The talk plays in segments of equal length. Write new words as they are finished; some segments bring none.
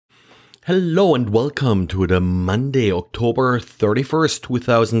Hello and welcome to the Monday, October 31st,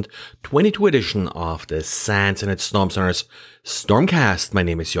 2022 edition of the SANS and its Storm Center's Stormcast. My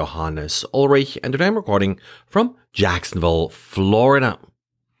name is Johannes Ulrich and today I'm recording from Jacksonville, Florida.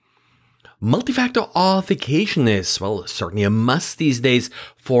 Multi-factor authentication is, well, certainly a must these days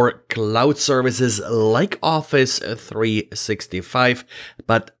for cloud services like Office 365,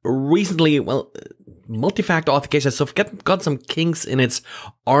 but recently, well, multi-factor authentication has sort of got some kinks in its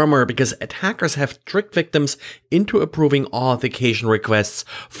armor because attackers have tricked victims into approving authentication requests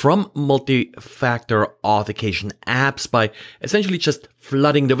from multi-factor authentication apps by essentially just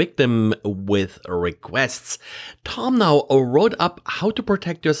flooding the victim with requests. Tom now wrote up how to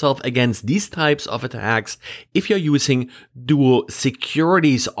protect yourself against these types of attacks if you're using Duo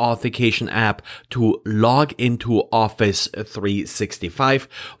Security's authentication app to log into Office 365.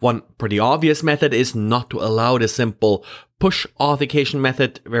 One pretty obvious method is not to allow the simple push authentication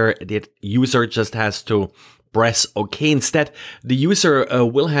method where the user just has to press OK. Instead, the user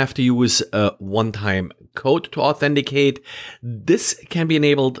will have to use a one-time code to authenticate. This can be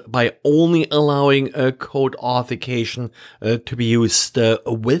enabled by only allowing a code authentication to be used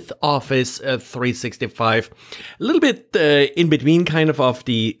with Office 365. A little bit in between kind of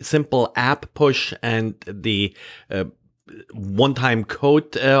the simple app push and the one-time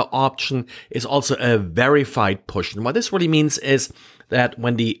code option is also a verified push. And what this really means is that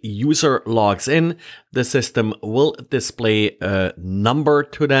when the user logs in, the system will display a number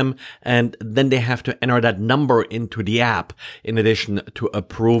to them, and then they have to enter that number into the app in addition to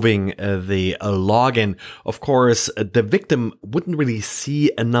approving the login. Of course, the victim wouldn't really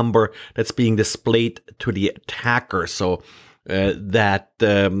see a number that's being displayed to the attacker. So that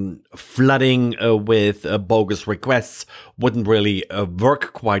flooding with bogus requests wouldn't really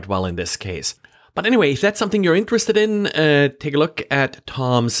work quite well in this case. But anyway, if that's something you're interested in, take a look at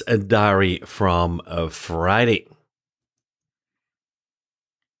Tom's diary from Friday.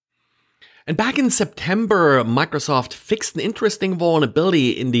 And back in September, Microsoft fixed an interesting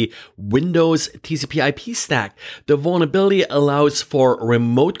vulnerability in the Windows TCP/IP stack. The vulnerability allows for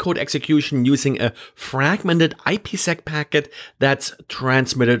remote code execution using a fragmented ipsec packet that's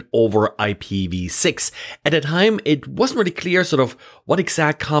transmitted over IPv6. At the time, it wasn't really clear sort of what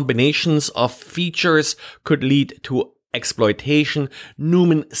exact combinations of features could lead to exploitation.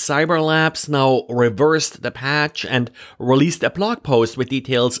 Newman Cyberlabs now reversed the patch and released a blog post with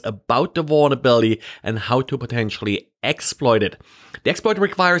details about the vulnerability and how to potentially exploit it. The exploit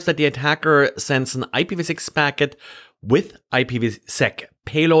requires that the attacker sends an IPv6 packet with IPsec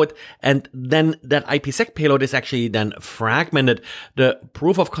payload, and then that IPsec payload is actually then fragmented. The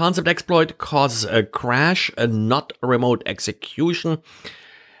proof of concept exploit causes a crash and not a remote execution.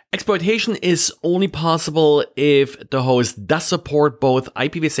 Exploitation is only possible if the host does support both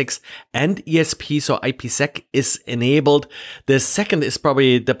IPv6 and ESP, so IPsec is enabled. The second is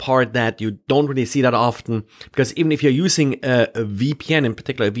probably the part that you don't really see that often, because even if you're using a VPN, in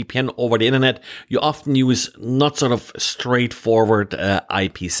particular a VPN over the internet, you often use not sort of straightforward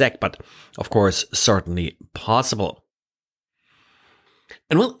IPsec, but of course certainly possible.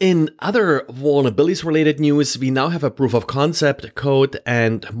 And well, in other vulnerabilities related news, we now have a proof of concept code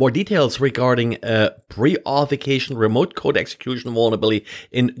and more details regarding a pre-authentication remote code execution vulnerability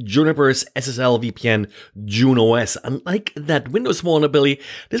in Juniper's SSLVPN JunOS. Unlike that Windows vulnerability,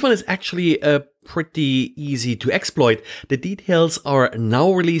 this one is actually pretty easy to exploit. The details are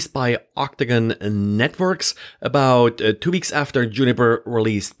now released by Octagon Networks about 2 weeks after Juniper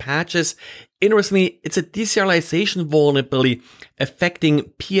released patches. Interestingly, it's a deserialization vulnerability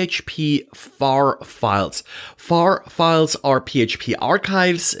affecting PHP FAR files. FAR files are PHP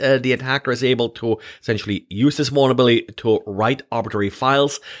archives. The attacker is able to essentially use this vulnerability to write arbitrary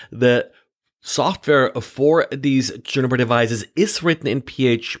files. The software for these Juniper devices is written in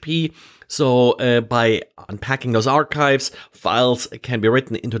PHP. So by unpacking those archives, files can be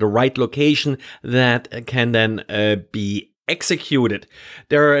written into the right location that can then be executed.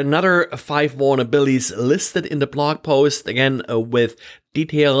 There are another 5 vulnerabilities listed in the blog post, again with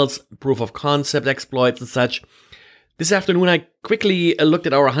details, proof of concept exploits and such. This afternoon I quickly looked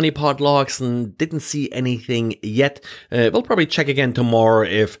at our honeypot logs and didn't see anything yet. We'll probably check again tomorrow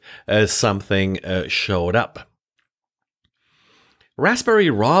if something showed up. Raspberry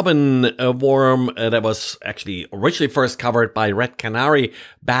Robin, a worm that was actually originally first covered by Red Canary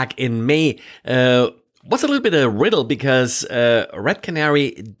back in May, was a little bit a riddle because Red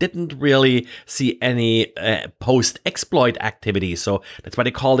Canary didn't really see any post-exploit activity. So that's why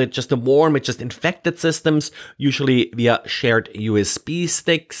they called it just a worm. It just infected systems, usually via shared USB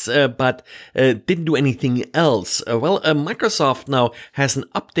sticks, but didn't do anything else. Microsoft now has an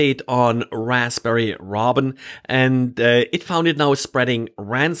update on Raspberry Robin, and it found it now spreading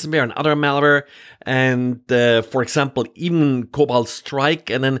ransomware and other malware. And for example, even Cobalt Strike,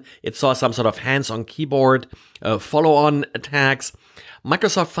 and then it saw some sort of hands-on keyboard follow-on attacks.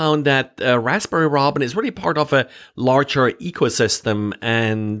 Microsoft found that Raspberry Robin is really part of a larger ecosystem,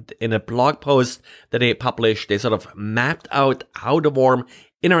 and in a blog post that they published, they sort of mapped out how the worm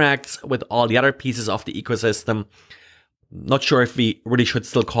interacts with all the other pieces of the ecosystem. Not sure if we really should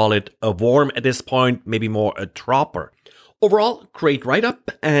still call it a worm at this point, maybe more a dropper. Overall, great write-up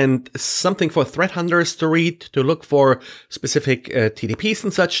and something for threat hunters to read, to look for specific TTPs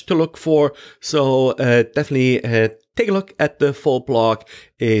and such to look for. So definitely take a look at the full blog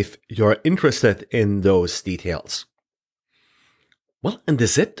if you're interested in those details. Well, and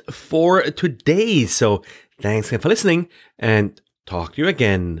that's it for today. So thanks again for listening, and talk to you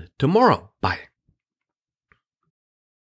again tomorrow. Bye.